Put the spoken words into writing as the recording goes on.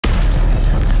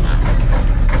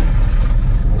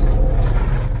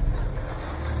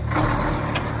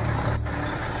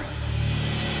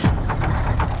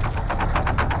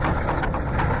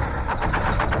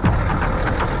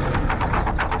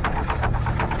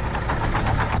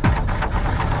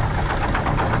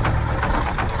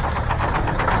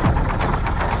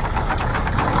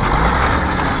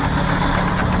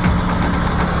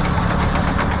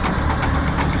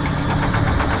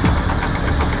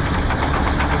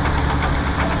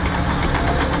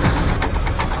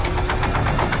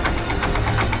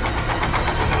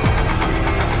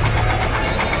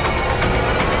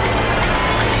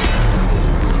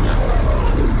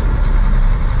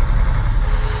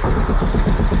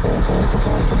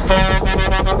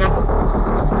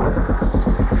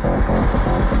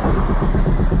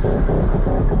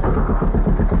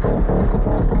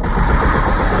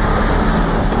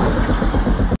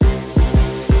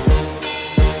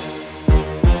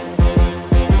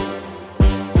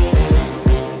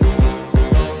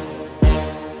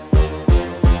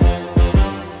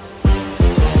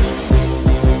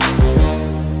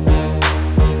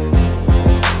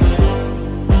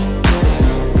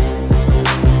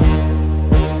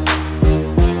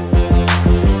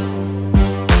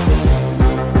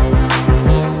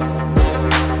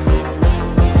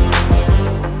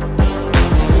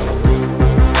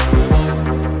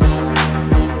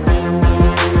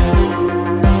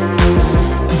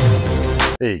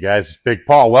Hey guys, it's Big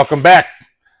Paul. Welcome back.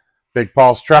 Big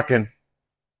Paul's Trucking.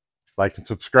 Like and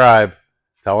subscribe.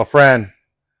 Tell a friend.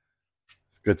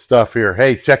 It's good stuff here.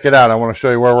 Hey, check it out. I want to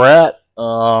show you where we're at.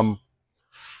 Well,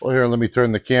 here, let me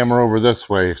turn the camera over this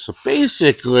way. So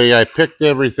basically, I picked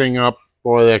everything up.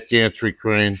 Boy, that gantry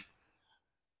crane.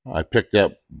 I picked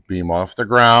that beam off the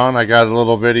ground. I got a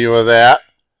little video of that.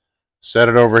 Set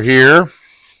it over here.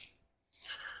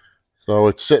 So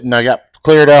it's sitting, I got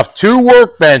cleared off 2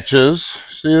 workbenches.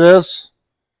 See this?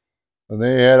 And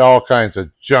they had all kinds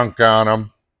of junk on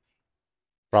them.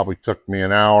 Probably took me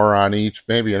an hour on each,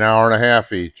 maybe an hour and a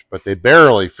half each, but they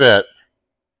barely fit.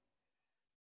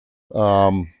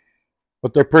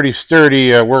 But they're pretty sturdy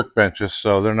workbenches,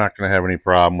 so they're not going to have any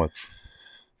problem with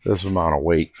this amount of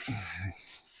weight.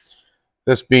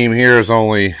 This beam here is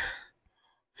only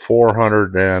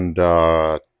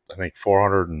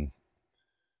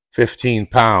 415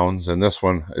 pounds, and this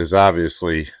one is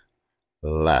obviously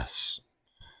less.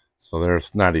 So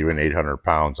there's not even 800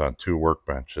 pounds on 2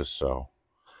 workbenches, so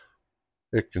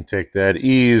it can take that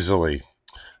easily.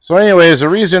 So anyways, the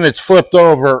reason it's flipped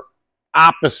over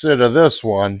opposite of this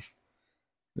one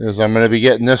is I'm going to be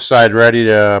getting this side ready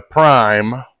to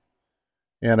prime.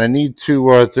 And I need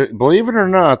to, believe it or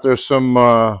not, there's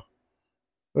some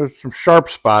sharp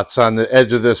spots on the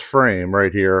edge of this frame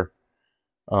right here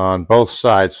on both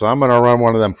sides. So I'm going to run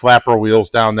one of them flapper wheels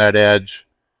down that edge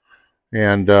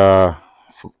and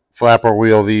flapper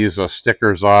wheel these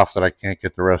stickers off that I can't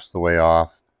get the rest of the way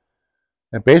off.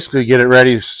 And basically get it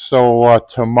ready so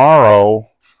tomorrow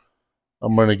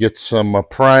I'm going to get some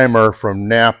primer from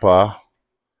Napa.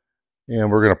 And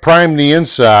we're going to prime the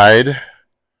inside.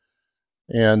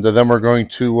 And then we're going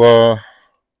to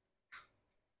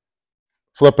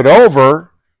flip it over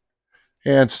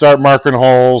and start marking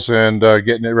holes and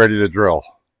getting it ready to drill.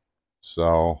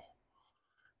 So,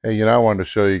 hey, you know, I wanted to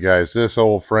show you guys this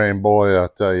old frame. Boy, I'll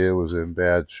tell you, it was in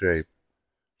bad shape.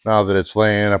 Now that it's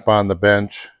laying up on the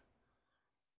bench,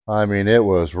 I mean, it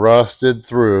was rusted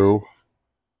through,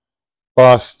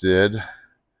 busted,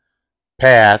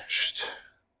 patched.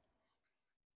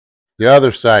 The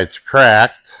other side's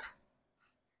cracked.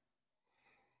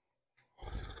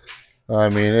 I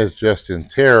mean, it's just in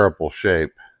terrible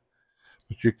shape.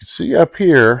 But you can see up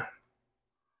here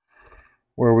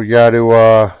where we got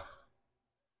to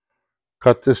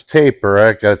cut this taper.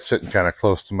 I got it sitting kind of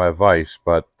close to my vise,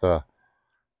 but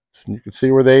you can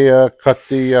see where they cut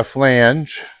the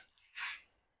flange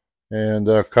and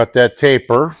cut that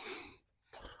taper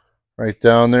right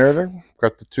down there.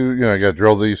 Cut the 2, you know, I got to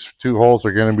drill these 2 holes.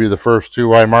 They're going to be the first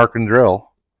 2 I mark and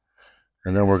drill.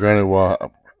 And then we're going to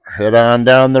head on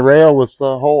down the rail with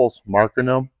the holes, marking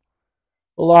them.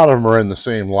 A lot of them are in the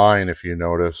same line, if you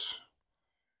notice.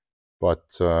 But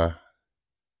it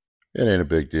ain't a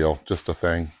big deal, just a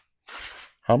thing.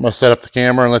 I'm going to set up the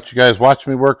camera and let you guys watch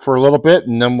me work for a little bit,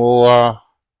 and then we'll,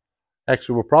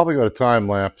 actually, we'll probably go to time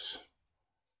lapse.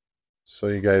 So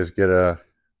you guys get so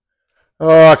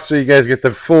you guys get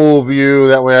the full view.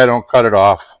 That way I don't cut it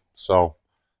off. So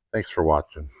thanks for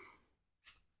watching.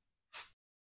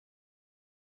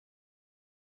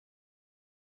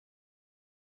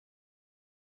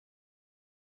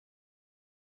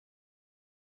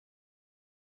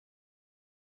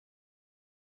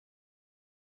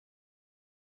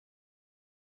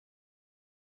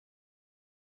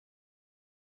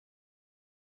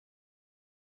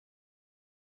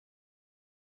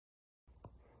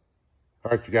 All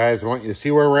right, you guys, I want you to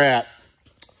see where we're at.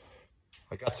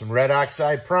 I got some red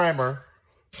oxide primer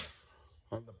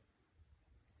on the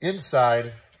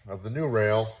inside of the new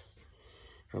rail.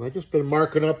 And I've just been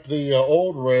marking up the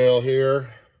old rail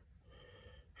here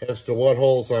as to what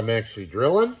holes I'm actually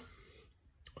drilling,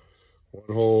 what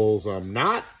holes I'm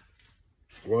not,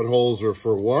 what holes are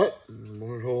for what, and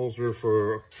what holes are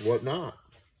for what not.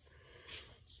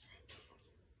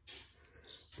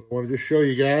 I want to just show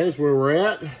you guys where we're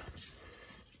at.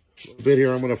 A little bit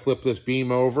here, I'm going to flip this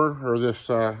beam over, or this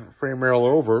frame rail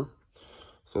over,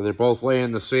 so they're both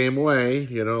laying the same way,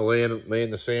 you know,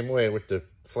 laying the same way with the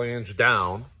flange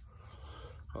down.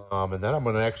 And then I'm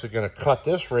actually going to cut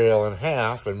this rail in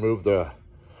half and move the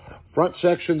front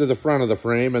section to the front of the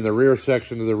frame and the rear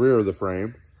section to the rear of the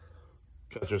frame,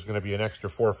 because there's going to be an extra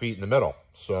 4 feet in the middle.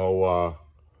 So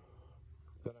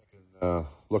then I can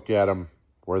look at them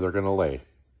where they're going to lay.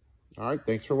 All right,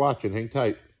 thanks for watching. Hang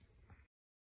tight.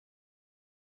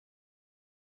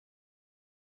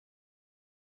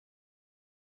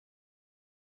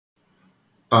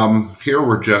 Here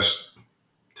we're just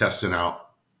testing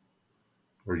out.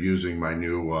 We're using my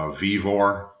new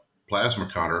Vevor plasma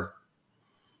cutter.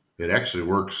 It actually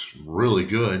works really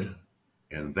good,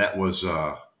 and that was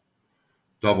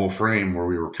double frame where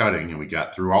we were cutting, and we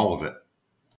got through all of it.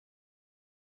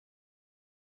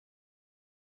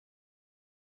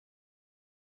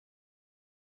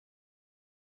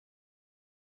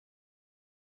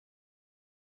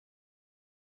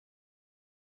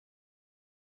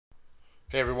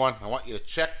 Hey everyone, I want you to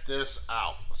check this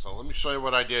out. So let me show you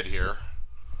what I did here.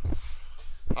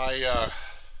 I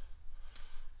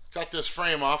cut this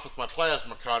frame off with my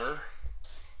plasma cutter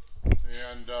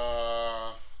and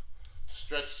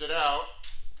stretched it out.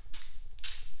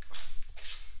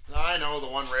 Now I know the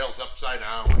one rail's upside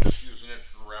down, we're just using it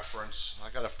for reference. I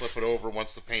gotta flip it over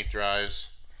once the paint dries.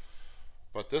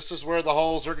 But this is where the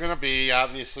holes are gonna be.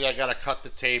 Obviously I gotta cut the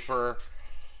taper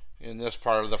in this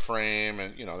part of the frame,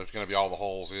 and you know there's gonna be all the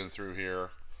holes in through here.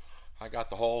 I got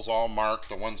the holes all marked,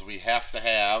 the ones we have to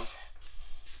have.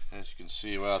 As you can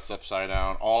see, well, it's upside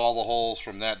down. All the holes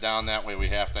from that down that way we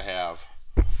have to have.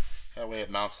 That way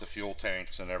it mounts the fuel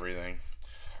tanks and everything.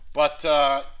 But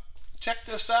check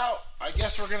this out. I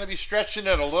guess we're going to be stretching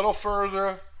it a little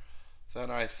further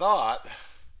than I thought.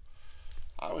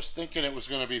 I was thinking it was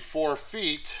going to be 4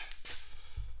 feet.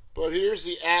 But here's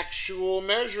the actual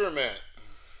measurement.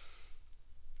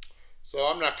 So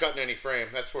I'm not cutting any frame.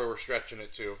 That's where we're stretching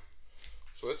it to.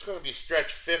 So it's going to be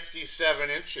stretched 57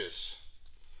 inches.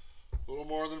 A little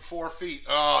more than 4 feet.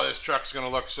 Oh, this truck's going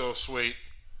to look so sweet.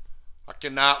 I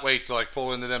cannot wait to like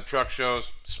pull into them truck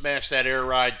shows, smash that air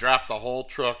ride, drop the whole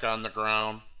truck on the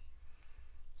ground.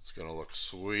 It's going to look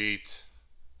sweet.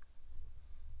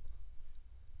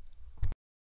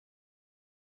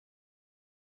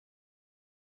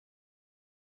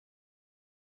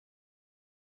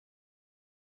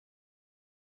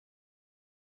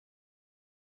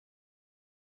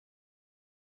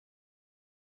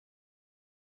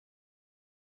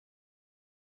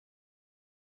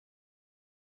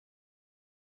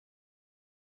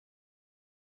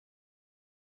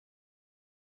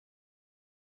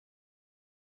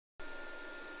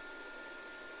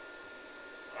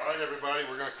 All right, everybody,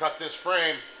 we're going to cut this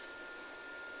frame.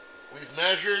 We've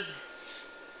measured,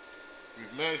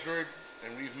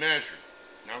 and we've measured.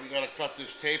 Now we got to cut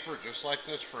this taper just like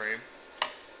this frame.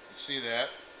 You see that?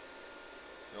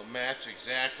 They'll match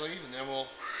exactly, and then we'll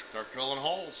start drilling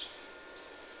holes.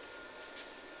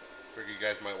 Figure you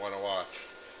guys might want to watch.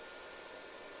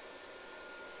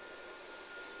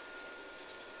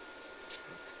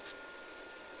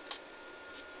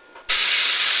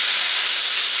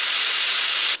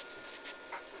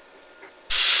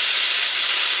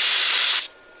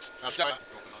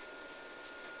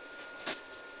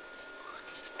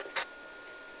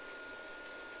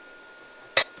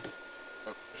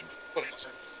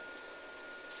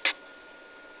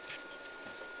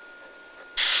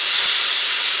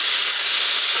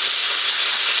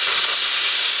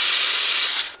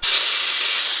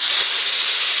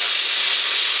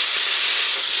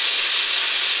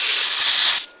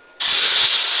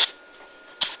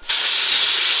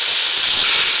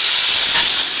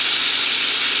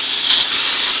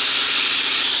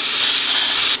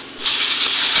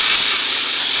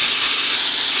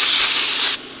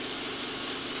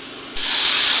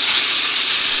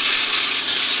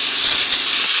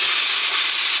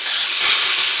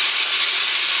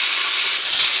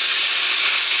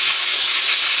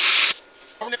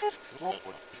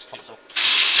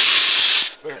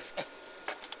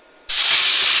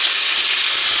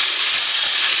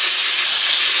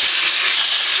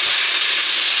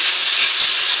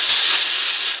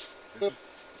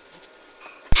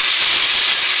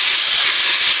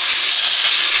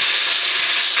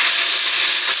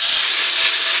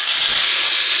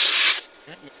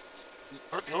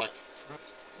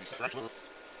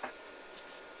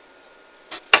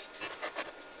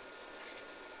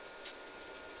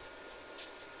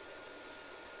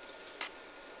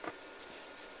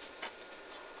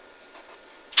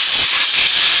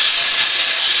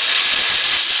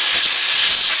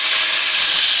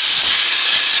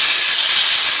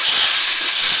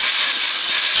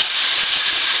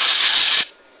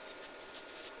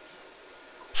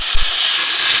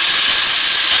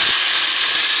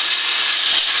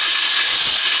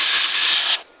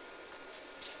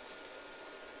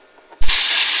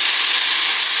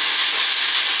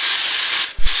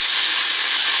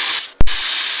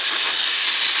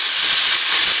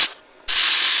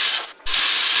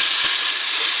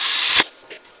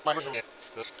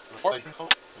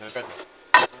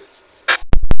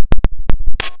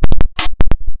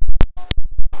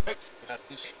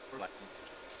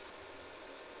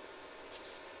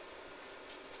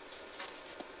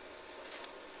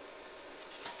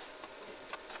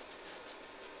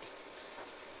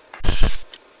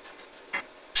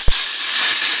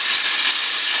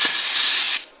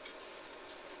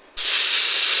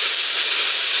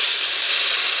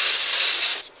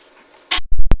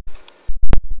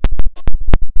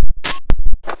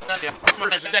 Here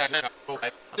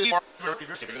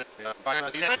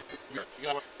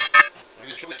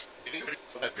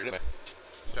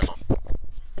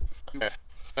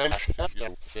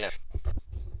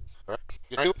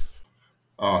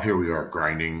we are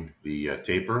grinding the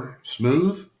taper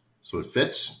smooth so it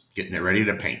fits, getting it ready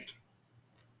to paint.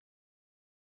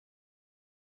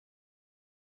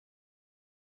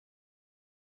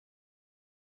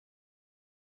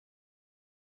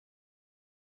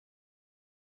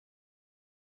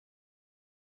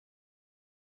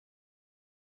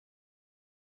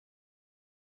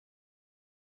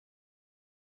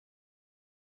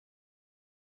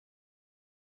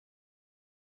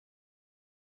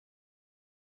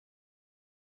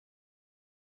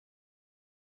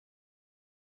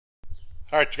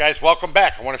 All right, you guys, welcome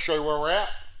back. I want to show you where we're at.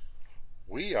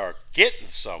 We are getting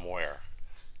somewhere.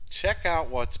 Check out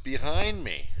what's behind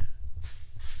me.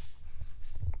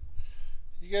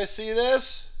 You guys see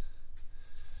this?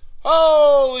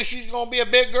 Holy, she's going to be a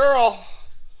big girl.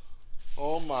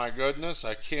 Oh my goodness,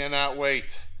 I cannot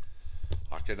wait.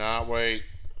 I cannot wait.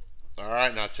 All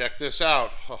right, now check this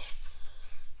out. Oh,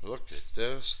 look at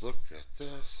this, look at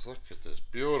this, look at this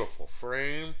beautiful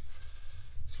frame.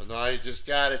 So now you just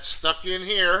got it stuck in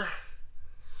here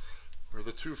where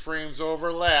the two frames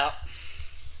overlap.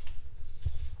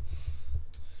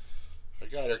 I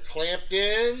got her clamped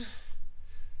in,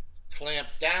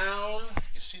 clamped down.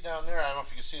 You can see down there, I don't know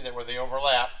if you can see that where they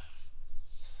overlap.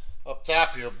 Up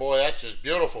top here, boy, that's just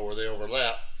beautiful where they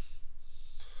overlap.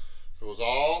 Goes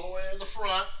all the way to the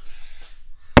front,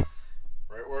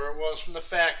 right where it was from the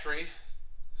factory.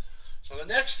 So the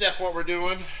next step, what we're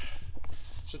doing,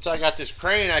 since I got this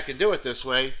crane, I can do it this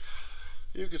way.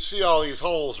 You can see all these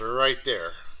holes are right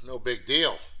there. No big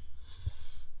deal.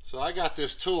 So I got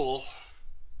this tool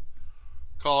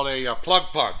called a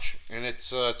plug punch, and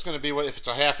it's going to be, if it's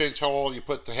a 1/2 inch hole, you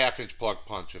put the 1/2 inch plug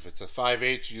punch. If it's a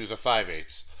 5/8, you use a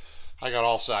 5/8. I got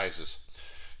all sizes.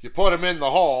 You put them in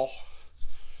the hole,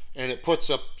 and it puts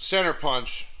a center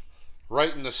punch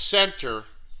right in the center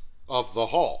of the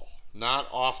hole, not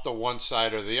off to one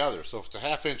side or the other. So if it's a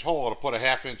 1/2 inch hole, it'll put a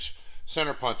 1/2 inch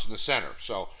center punch in the center.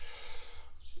 So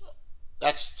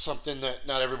that's something that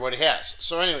not everybody has.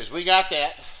 So anyways, we got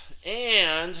that.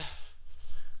 And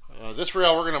this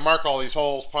rail, we're going to mark all these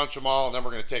holes, punch them all, and then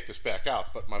we're going to take this back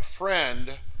out. But my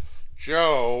friend,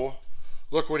 Joe,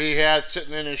 look what he had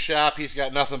sitting in his shop. He's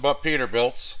got nothing but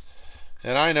Peterbilts.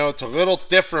 And I know it's a little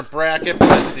different bracket,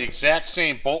 but it's the exact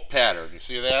same bolt pattern. You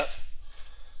see that?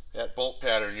 That bolt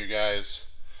pattern, you guys,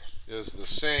 is the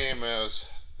same as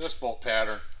this bolt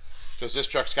pattern, because this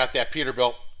truck's got that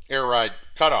Peterbilt air ride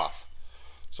cutoff.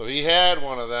 So he had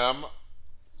one of them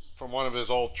from one of his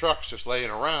old trucks just laying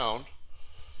around.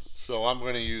 So I'm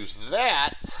going to use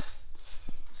that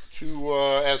to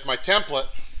as my template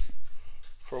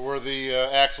for where the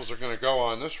axles are going to go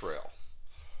on this rail.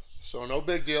 So no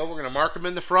big deal. We're going to mark them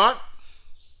in the front,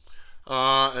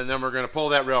 and then we're going to pull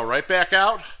that rail right back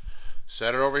out,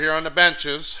 set it over here on the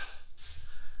benches,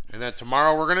 and then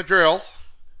tomorrow we're going to drill.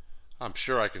 I'm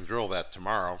sure I can drill that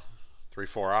tomorrow,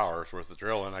 3-4 hours worth of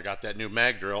drilling. I got that new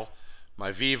mag drill,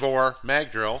 my Vevor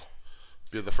mag drill.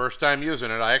 Be the first time using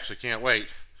it. I actually can't wait.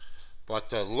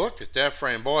 But look at that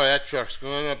frame. Boy, that truck's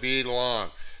going to be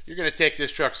long. You're going to take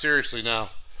this truck seriously now.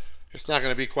 It's not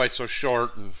going to be quite so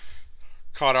short and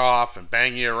cut off and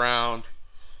bang you around.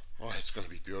 Oh, it's going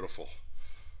to be beautiful.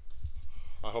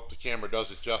 I hope the camera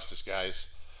does it justice, guys.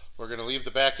 We're going to leave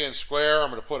the back end square. I'm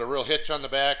going to put a real hitch on the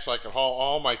back so I can haul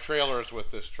all my trailers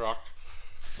with this truck.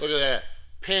 Look at that.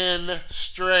 Pin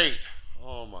straight.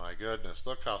 Oh my goodness.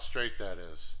 Look how straight that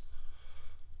is.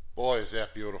 Boy, is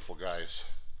that beautiful, guys.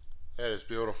 That is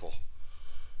beautiful.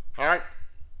 All right.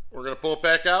 We're going to pull it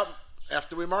back out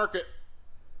after we mark it.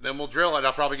 Then we'll drill it.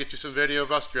 I'll probably get you some video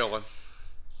of us drilling.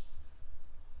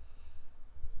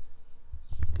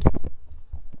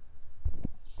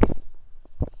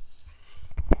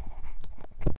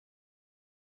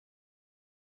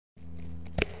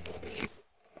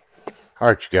 All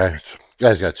right, you guys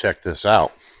got to check this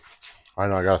out. I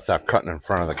know I got to stop cutting in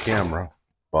front of the camera,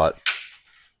 but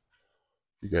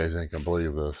you guys ain't going to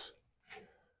believe this.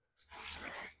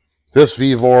 This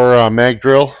Vevor mag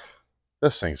drill,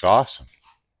 this thing's awesome.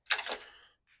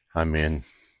 I mean,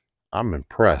 I'm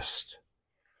impressed.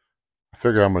 I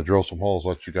figure I'm going to drill some holes,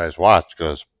 let you guys watch,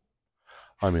 because,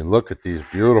 I mean, look at these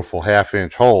beautiful 1/2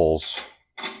 inch holes.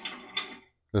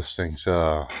 This thing's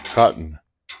cutting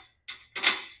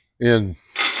in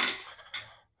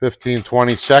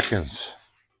 15-20 seconds.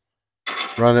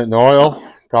 Run it in oil,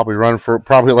 probably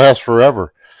last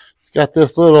forever. It's got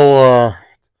this little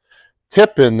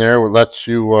tip in there that lets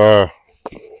you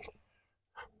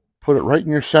put it right in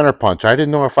your center punch. I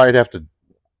didn't know if I'd have to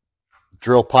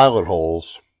drill pilot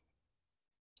holes,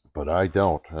 but I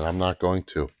don't, and I'm not going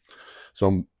to.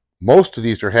 So most of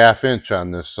these are 1/2 inch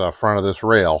on this front of this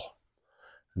rail,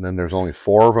 and then there's only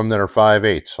 4 of them that are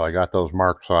 5/8. So I got those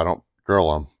marked so I don't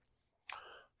drill them,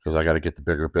 because I got to get the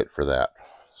bigger bit for that.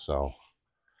 So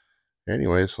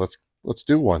anyways, let's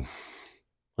do one.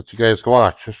 Let you guys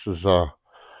watch. This is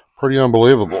pretty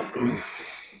unbelievable.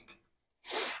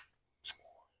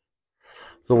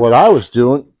 So what I was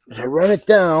doing is I run it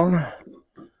down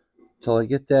until I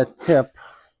get that tip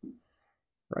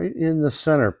right in the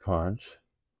center punch.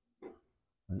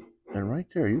 And right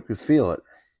there, you can feel it.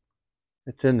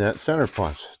 It's in that center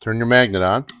punch. Turn your magnet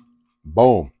on.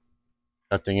 Boom.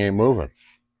 That thing ain't moving.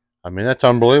 I mean, that's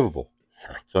unbelievable.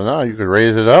 So now you can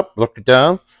raise it up, look it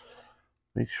down,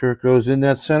 make sure it goes in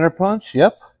that center punch.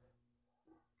 Yep.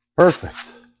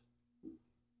 Perfect.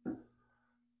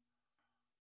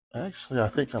 Actually, I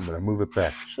think I'm going to move it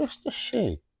back just a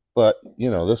shade. But,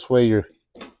 you know, this way you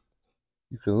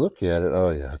can look at it.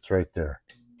 Oh, yeah, it's right there.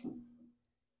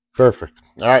 Perfect.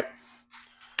 All right.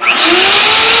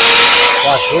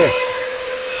 Watch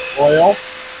this. Oil.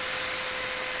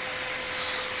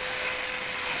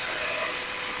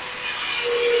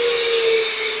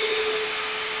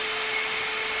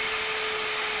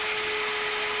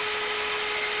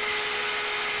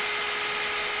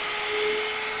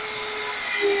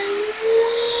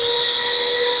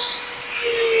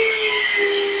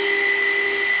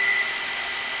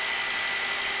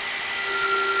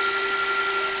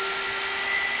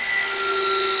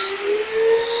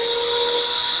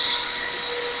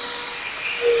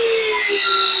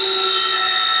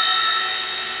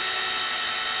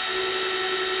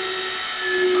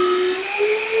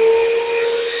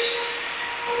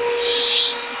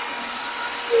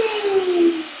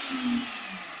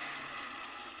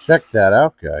 Check that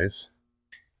out, guys.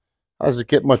 How does it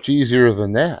get much easier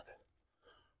than that?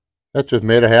 That just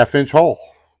made a 1/2 inch hole.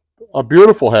 A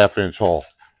beautiful 1/2 inch hole.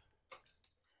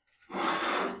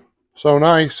 So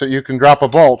nice that you can drop a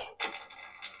bolt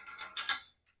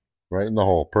right in the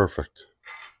hole. Perfect.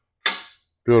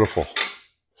 Beautiful.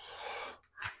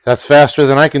 That's faster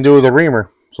than I can do with a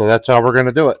reamer. So that's how we're going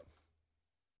to do it.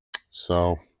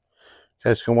 So you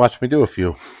guys can watch me do a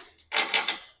few.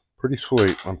 Pretty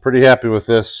sweet. I'm pretty happy with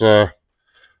this. I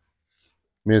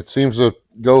mean, it seems to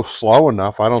go slow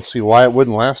enough. I don't see why it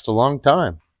wouldn't last a long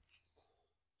time.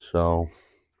 So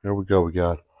there we go. We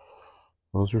got,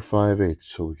 those are 5/8.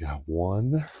 So we got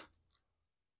 1,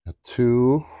 a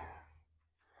 2,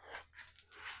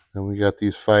 and we got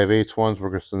these 5/8 ones.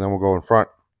 And then we'll go in front.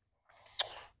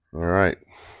 All right.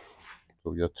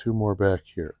 So we got 2 more back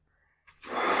here.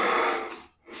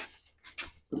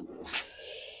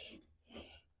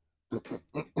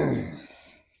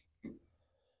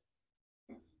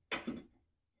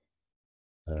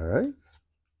 All right.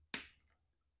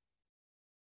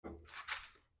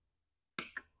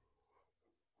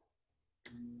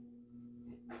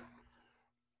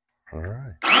 All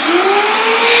right.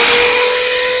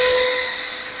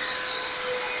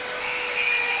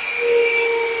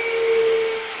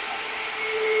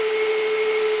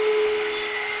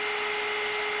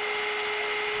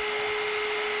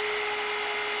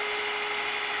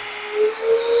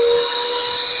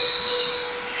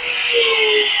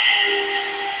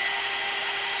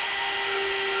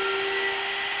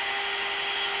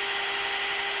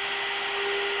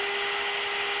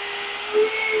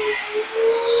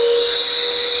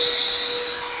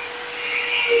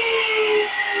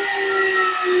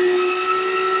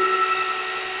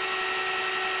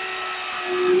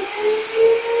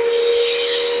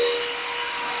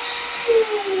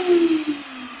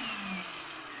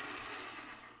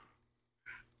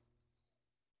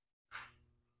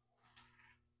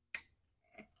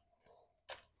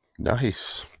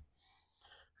 Nice.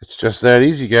 It's just that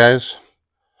easy, guys.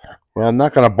 Well, I'm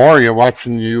not going to bore you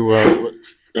watching you,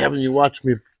 having you watch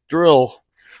me drill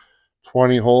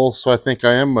 20 holes, so I think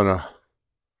I am going to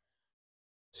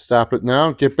stop it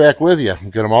now, get back with you.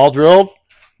 Get them all drilled,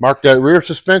 mark that rear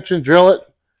suspension, drill it.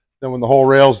 Then when the whole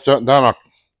rail's done, I'll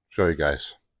show you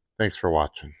guys. Thanks for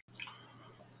watching.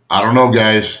 I don't know,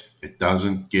 guys. It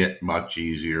doesn't get much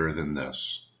easier than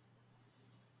this.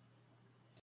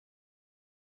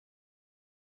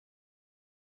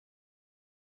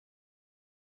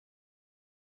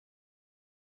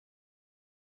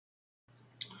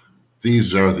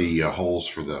 These are the holes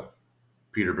for the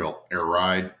Peterbilt Air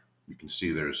Ride. You can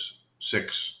see there's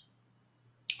 6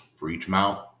 for each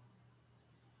mount.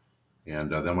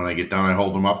 And then when I get done, I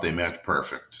hold them up. They match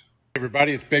perfect. Hey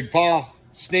everybody, it's Big Paul.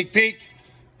 Sneak peek.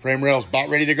 Frame rail's about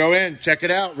ready to go in. Check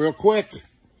it out real quick.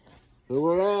 where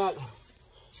we're at.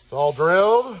 It's all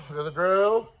drilled. Look at the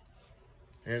drill.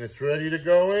 And it's ready to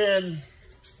go in.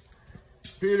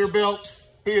 Peterbilt.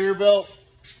 Peterbilt.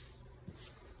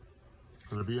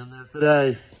 Gonna be in there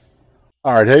today.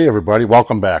 All right, hey everybody,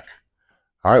 welcome back.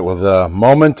 All right, well, the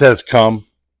moment has come.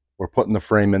 We're putting the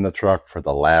frame in the truck for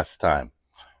the last time.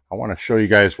 I want to show you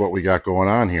guys what we got going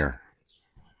on here.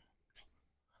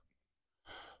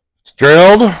 It's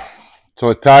drilled, so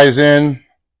it ties in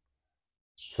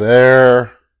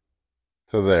there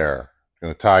to there.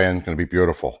 Going to tie in, going to be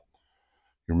beautiful.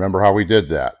 You remember how we did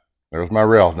that? There's my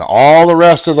rail. Now, all the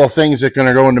rest of the things that are going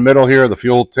to go in the middle here, the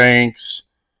fuel tanks,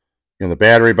 the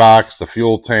battery box, the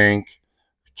fuel tank,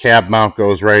 cab mount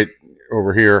goes right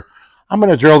over here. I'm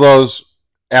going to drill those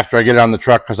after I get it on the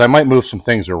truck because I might move some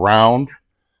things around.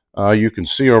 You can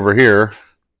see over here,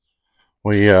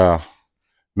 we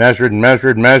measured and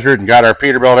measured and measured and got our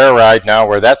Peterbilt air ride now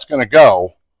where that's going to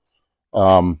go.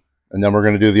 And then we're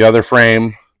going to do the other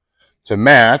frame to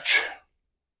match.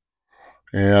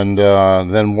 And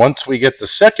then once we get the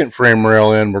second frame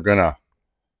rail in, we're going to,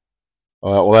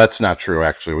 well, that's not true,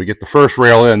 actually. We get the first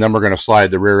rail in, then we're going to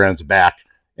slide the rear ends back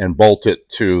and bolt it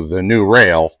to the new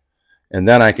rail. And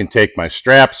then I can take my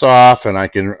straps off and I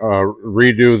can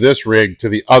redo this rig to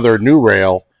the other new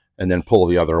rail and then pull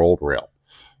the other old rail.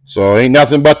 So ain't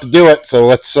nothing but to do it. So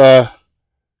let's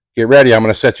get ready. I'm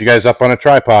going to set you guys up on a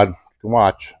tripod. You can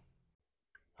watch.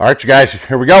 All right, you guys,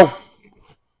 here we go.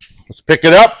 Let's pick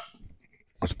it up.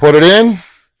 Let's put it in.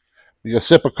 Get a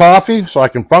sip of coffee so I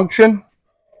can function.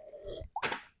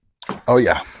 Oh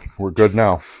yeah, we're good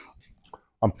now.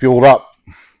 I'm fueled up.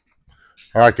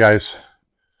 All right, guys.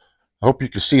 I hope you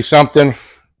can see something.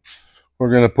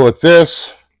 We're going to put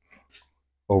this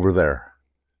over there.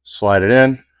 Slide it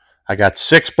in. I got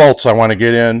 6 bolts I want to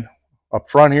get in up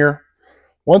front here.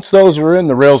 Once those are in,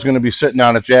 the rail's going to be sitting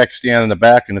on a jack stand in the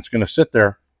back, and it's going to sit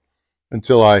there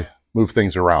until I move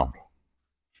things around.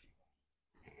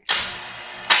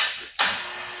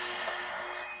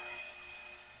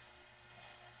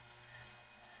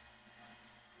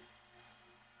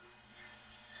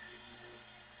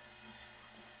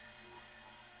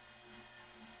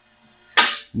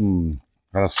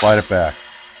 Gotta slide it back.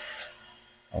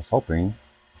 I was hoping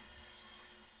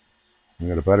we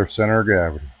got a better center of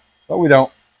gravity, but we don't.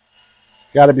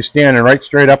 It's got to be standing right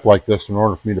straight up like this in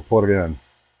order for me to put it in.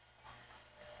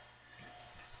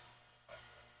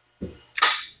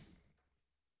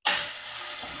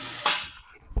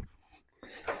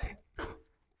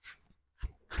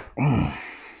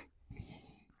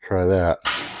 Try that.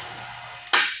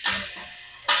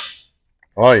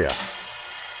 Oh yeah,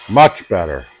 much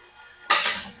better.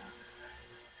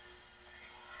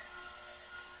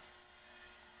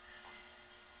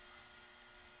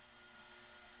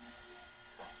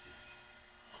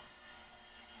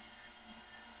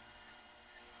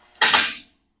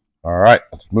 All right,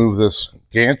 let's move this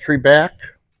gantry back,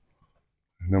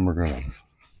 and then we're going to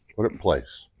put it in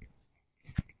place.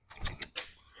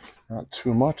 Not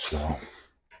too much, though.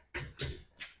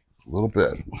 A little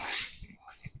bit.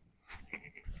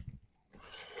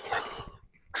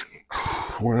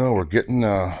 Well, we're getting,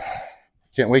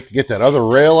 can't wait to get that other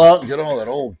rail out and get all that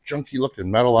old junky-looking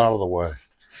metal out of the way.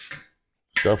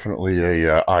 Definitely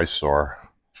a eyesore.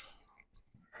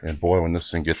 And boy, when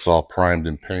this thing gets all primed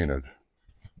and painted,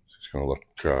 it's going to look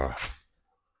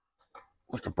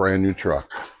like a brand new truck.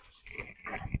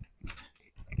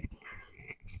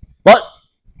 But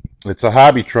it's a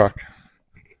hobby truck.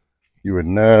 You would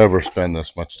never spend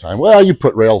this much time. Well, you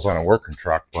put rails on a working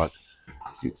truck, but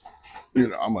you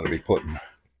know, I'm going to be putting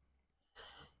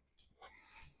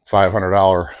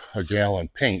 $500 a gallon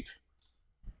paint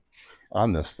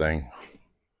on this thing.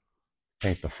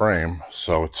 Paint the frame.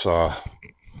 So it's,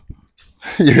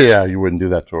 yeah, you wouldn't do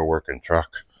that to a working truck.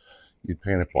 You'd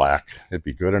paint it black. It'd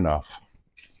be good enough.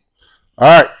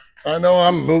 All right. I know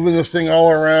I'm moving this thing all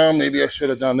around. Maybe I should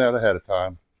have done that ahead of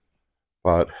time.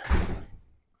 But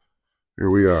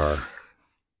here we are.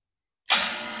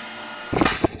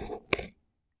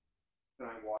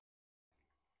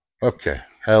 Okay.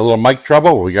 Had a little mic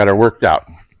trouble. We got it worked out.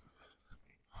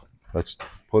 Let's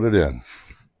put it in.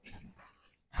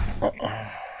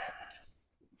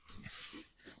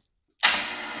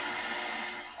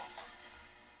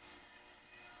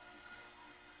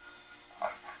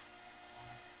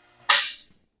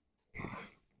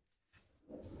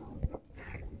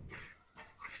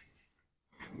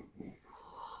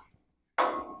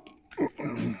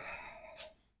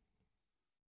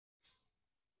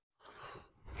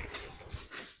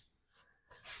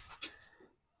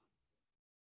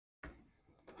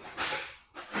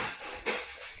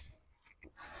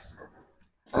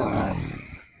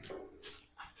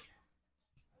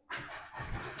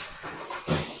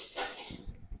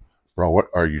 Bro, what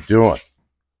are you doing?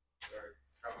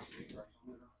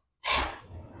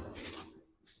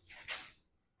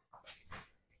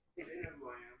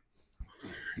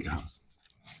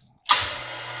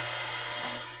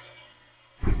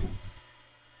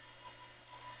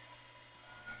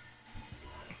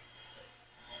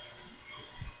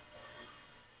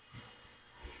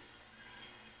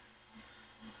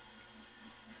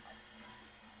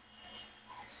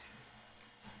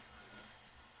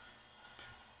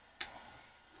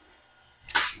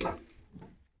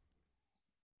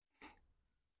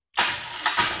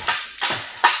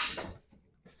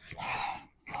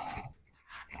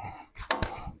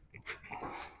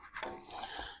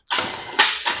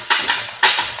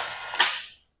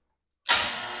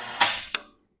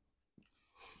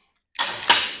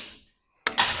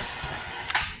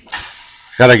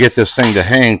 Gotta get this thing to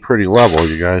hang pretty level,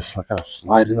 you guys. I gotta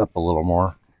slide it up a little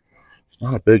more. It's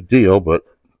not a big deal, but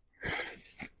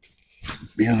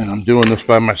being that I'm doing this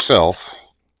by myself,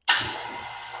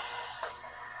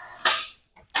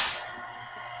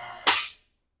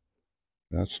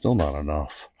 that's still not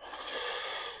enough.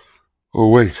 Oh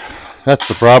wait, that's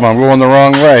the problem. I'm going the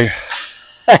wrong way.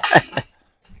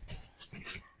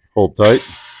 Hold tight.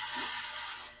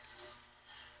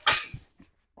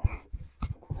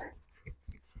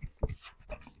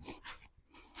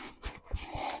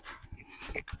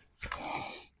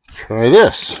 Try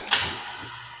this.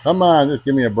 Come on, just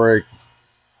give me a break.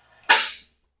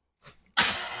 I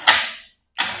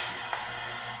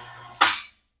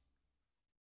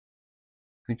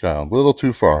think I'm a little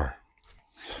too far.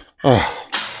 Oh,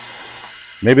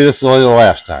 maybe this is only the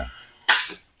last time.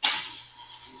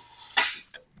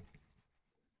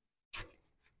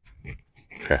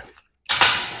 Okay.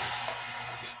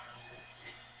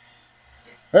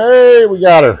 Hey, we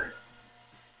got her.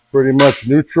 Pretty much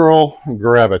neutral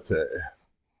gravity.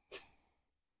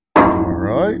 All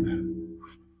right. And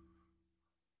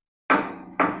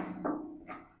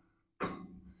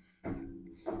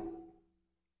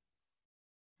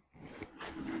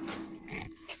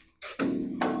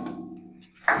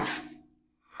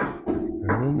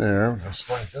in there, let's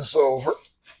slide this over.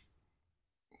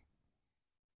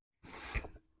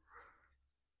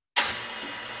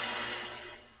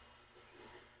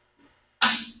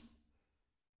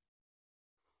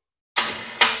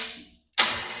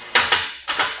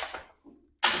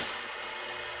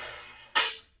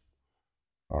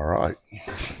 All right.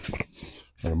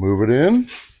 Gonna move it in.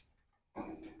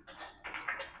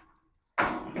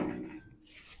 I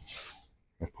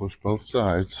push both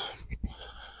sides.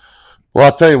 Well,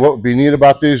 I'll tell you what would be neat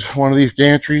about one of these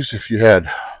gantries if you had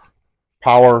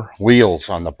power wheels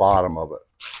on the bottom of it.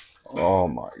 Oh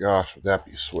my gosh, would that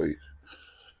be sweet?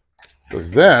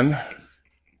 Because then,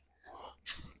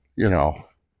 you know,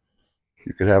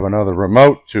 you could have another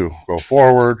remote to go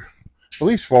forward, at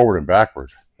least forward and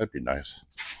backward. That'd be nice.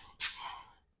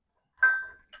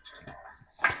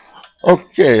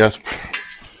 Okay,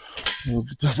 we'll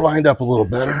get this lined up a little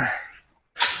better.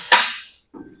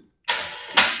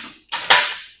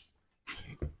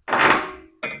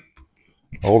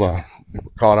 Hold on, we're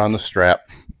caught on the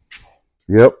strap.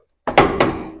 Yep.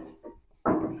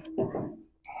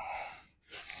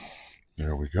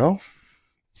 There we go.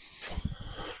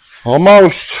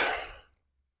 Almost.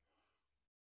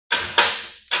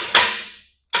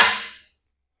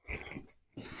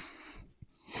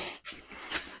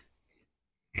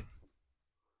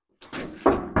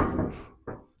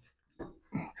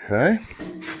 Okay.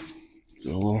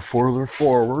 Go a little further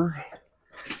forward.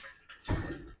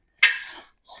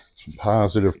 Some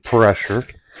positive pressure.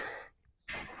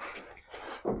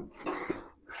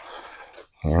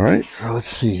 All right, so let's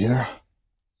see here.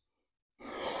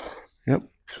 Yep,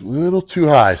 a little too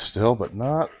high still, but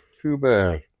not too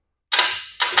bad.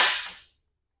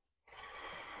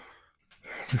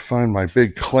 Let me find my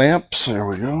big clamps. There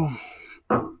we go.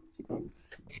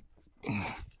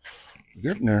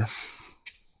 Getting there.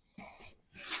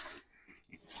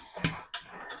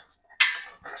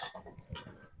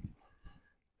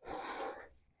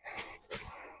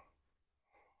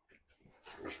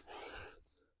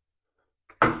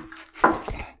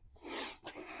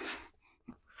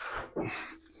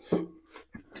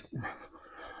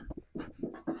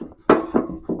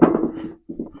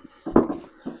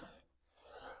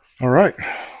 All right,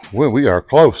 well, we are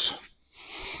close.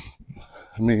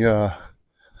 Let me get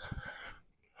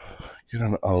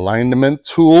an alignment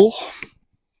tool,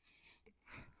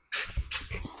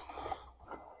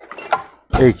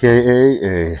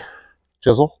 aka a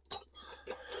chisel.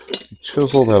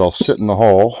 Chisel that'll sit in the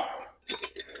hole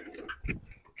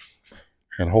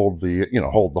and hold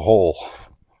the hole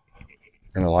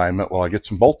in alignment while I get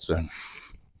some bolts in.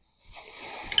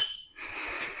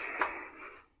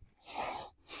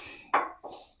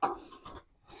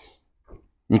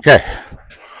 Okay,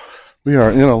 we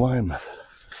are in alignment.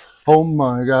 Oh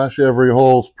my gosh, every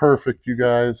hole's perfect, you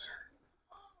guys.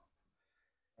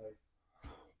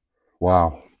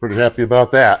 Wow, pretty happy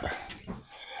about that.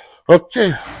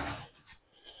 Okay,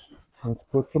 let's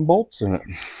put some bolts in it.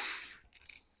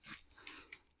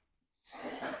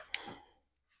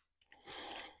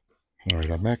 All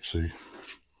right, I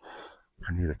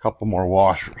need a couple more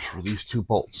washers for these two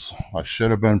bolts. I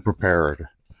should have been prepared,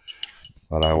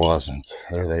 but I wasn't.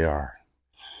 There they are.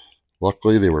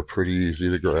 Luckily, they were pretty easy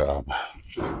to grab.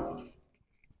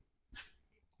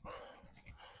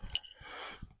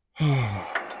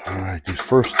 All right, these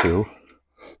first two.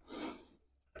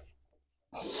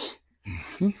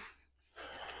 There's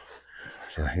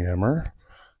a hammer.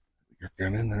 Get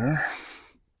that in there.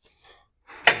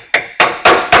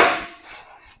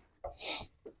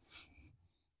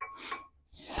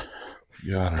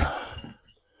 You gotta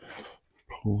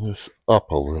pull this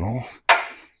up a little.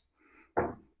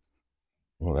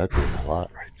 Well, that did a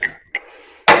lot right there.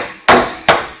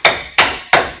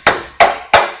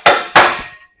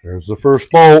 There's the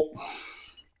first bolt.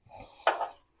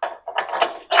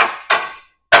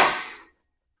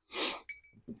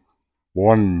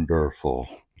 Wonderful.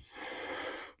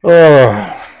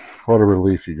 Oh, what a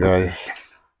relief, you guys.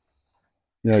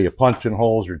 You know, you're punching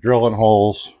holes, you're drilling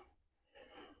holes.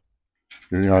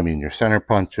 You know, I mean, you're center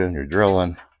punching, you're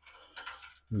drilling.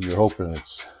 You're hoping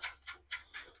it's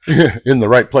in the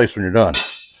right place when you're done.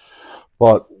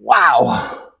 But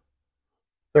wow,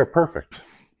 they're perfect.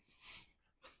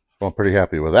 So I'm pretty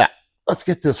happy with that. Let's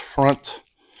get this front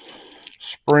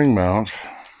spring mount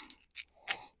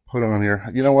put on here.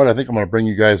 You know what? I think I'm going to bring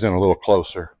you guys in a little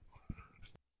closer.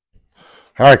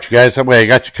 All right, you guys, that way I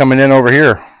got you coming in over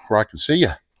here where I can see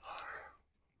you.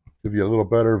 Give you a little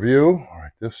better view. All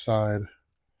right, this side,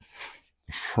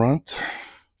 the front.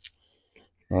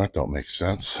 Well, that don't make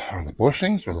sense. Are the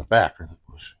bushings or the back or the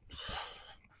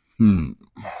bushings?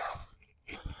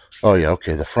 Oh yeah,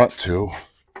 okay, the front two.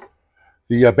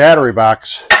 The battery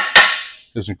box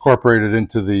is incorporated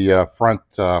into the front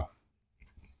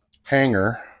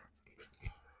hanger,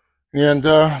 and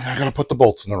I gotta put the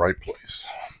bolts in the right place.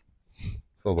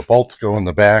 So the bolts go in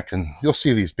the back, and you'll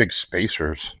see these big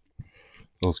spacers.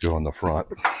 Those go in the front.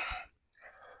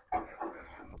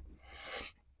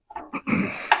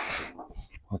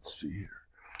 Let's see here.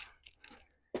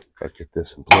 Gotta get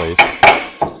this in place.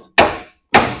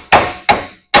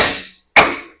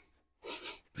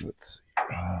 Let's see.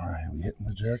 All right, are we hitting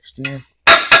the jack stand?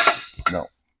 No,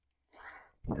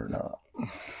 we're not.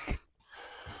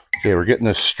 Okay, we're getting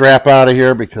this strap out of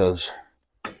here because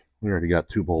we already got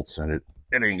two bolts in it.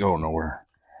 It ain't going nowhere.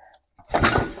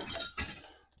 And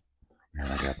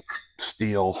I got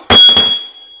steel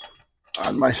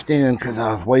on my stand because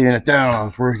I was weighing it down. I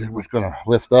was worried it was going to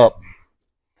lift up.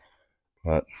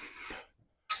 But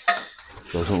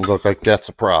it doesn't look like that's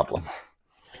a problem.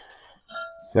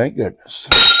 Thank goodness.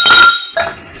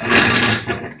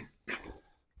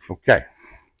 Okay.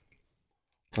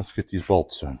 Let's get these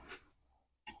bolts in.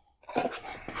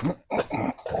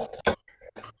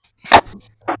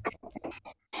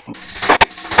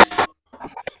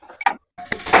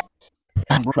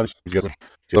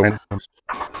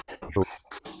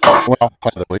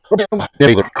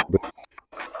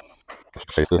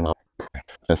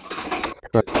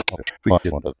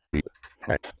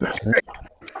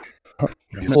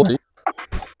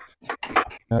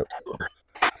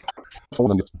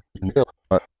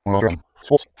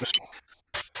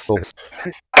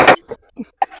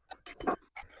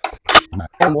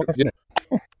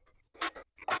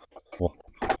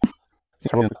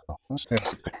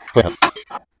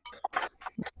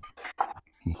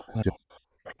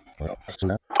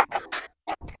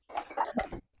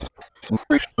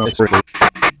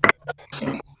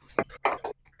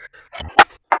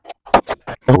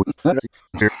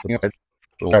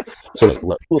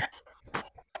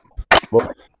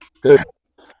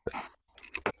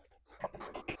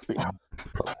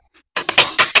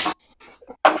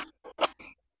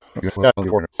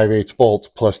 .5/8 bolts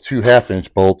plus 2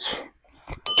 1/2-inch bolts.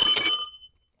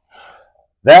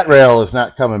 That rail is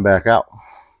not coming back out.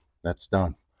 That's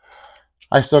done.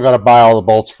 I still got to buy all the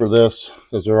bolts for this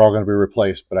because they're all going to be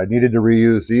replaced, but I needed to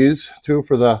reuse these two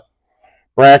for the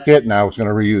bracket, and I was going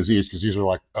to reuse these because these are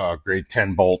like grade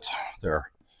 10 bolt.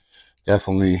 They're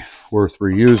definitely worth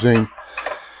reusing.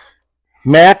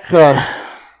 Mack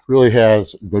really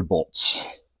has good bolts.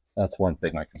 That's one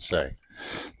thing I can say.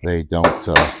 They don't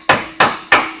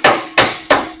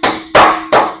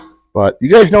But you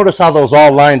guys notice how those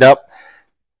all lined up?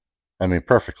 I mean,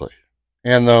 perfectly.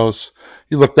 And those,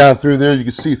 you look down through there, you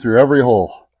can see through every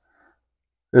hole.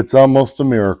 It's almost a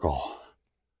miracle.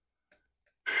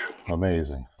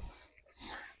 Amazing.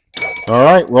 All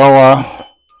right, well,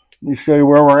 let me show you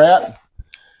where we're at.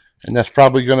 And that's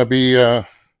probably going to be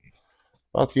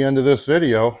about the end of this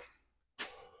video.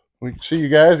 We can see you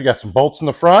guys. We got some bolts in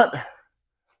the front.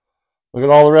 Look at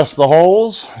all the rest of the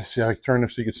holes. Let's see how I can turn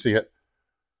this so you can see it.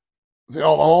 See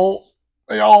all the holes?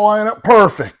 They all line up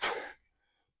perfect.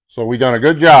 So we done a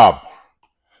good job.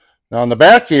 Now on the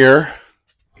back here,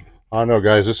 I know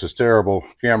guys, this is terrible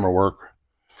camera work.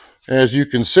 As you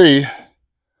can see,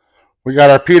 we got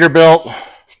our Peterbilt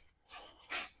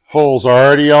holes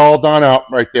already all done up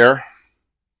right there.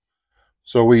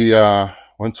 So we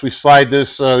once we slide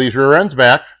this these rear ends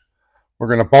back, we're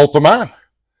going to bolt them on,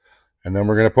 and then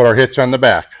we're going to put our hitch on the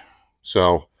back.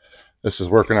 So this is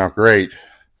working out great.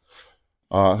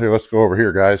 Here, let's go over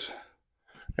here, guys.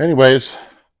 Anyways,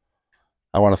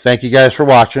 I want to thank you guys for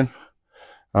watching.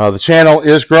 The channel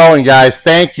is growing, guys.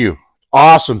 Thank you.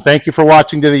 Awesome. Thank you for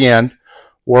watching to the end.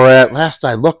 We're at, last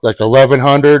I looked, like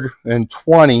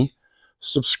 1,120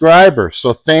 subscribers.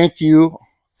 So thank you,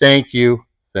 thank you,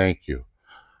 thank you.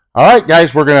 All right,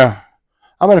 guys, I'm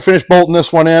gonna finish bolting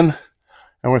this one in.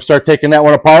 I'm gonna start taking that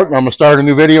one apart, and I'm gonna start a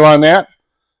new video on that.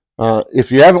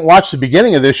 If you haven't watched the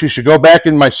beginning of this, you should go back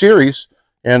in my series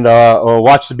and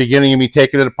watch the beginning of me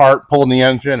taking it apart, pulling the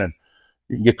engine, and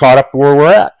you can get caught up where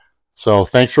we're at. So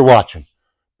thanks for watching.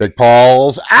 Big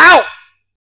Paul's out!